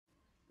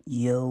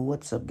Yo,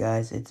 what's up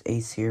guys? It's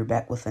Ace here,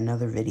 back with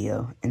another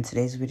video. In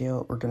today's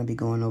video, we're going to be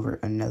going over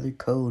another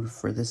code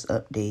for this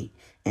update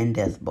in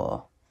Death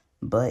Ball.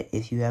 But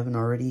if you haven't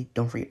already,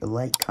 don't forget to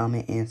like,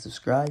 comment, and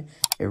subscribe.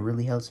 It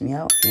really helps me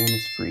out, and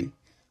it's free.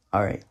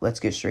 Alright, let's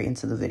get straight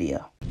into the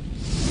video.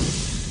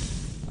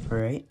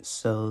 Alright,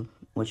 so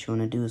what you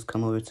want to do is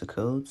come over to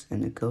codes,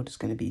 and the code is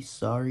going to be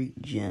Sorry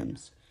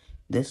Gems.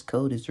 This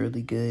code is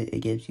really good. It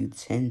gives you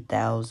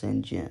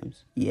 10,000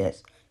 gems.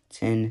 Yes,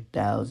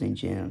 10,000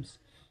 gems.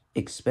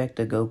 Expect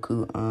a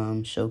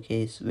Goku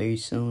showcase very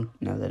soon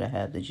now that I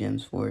have the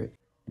gems for it.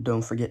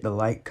 Don't forget to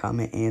like,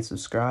 comment, and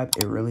subscribe.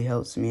 It really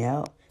helps me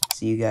out.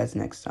 See you guys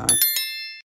next time.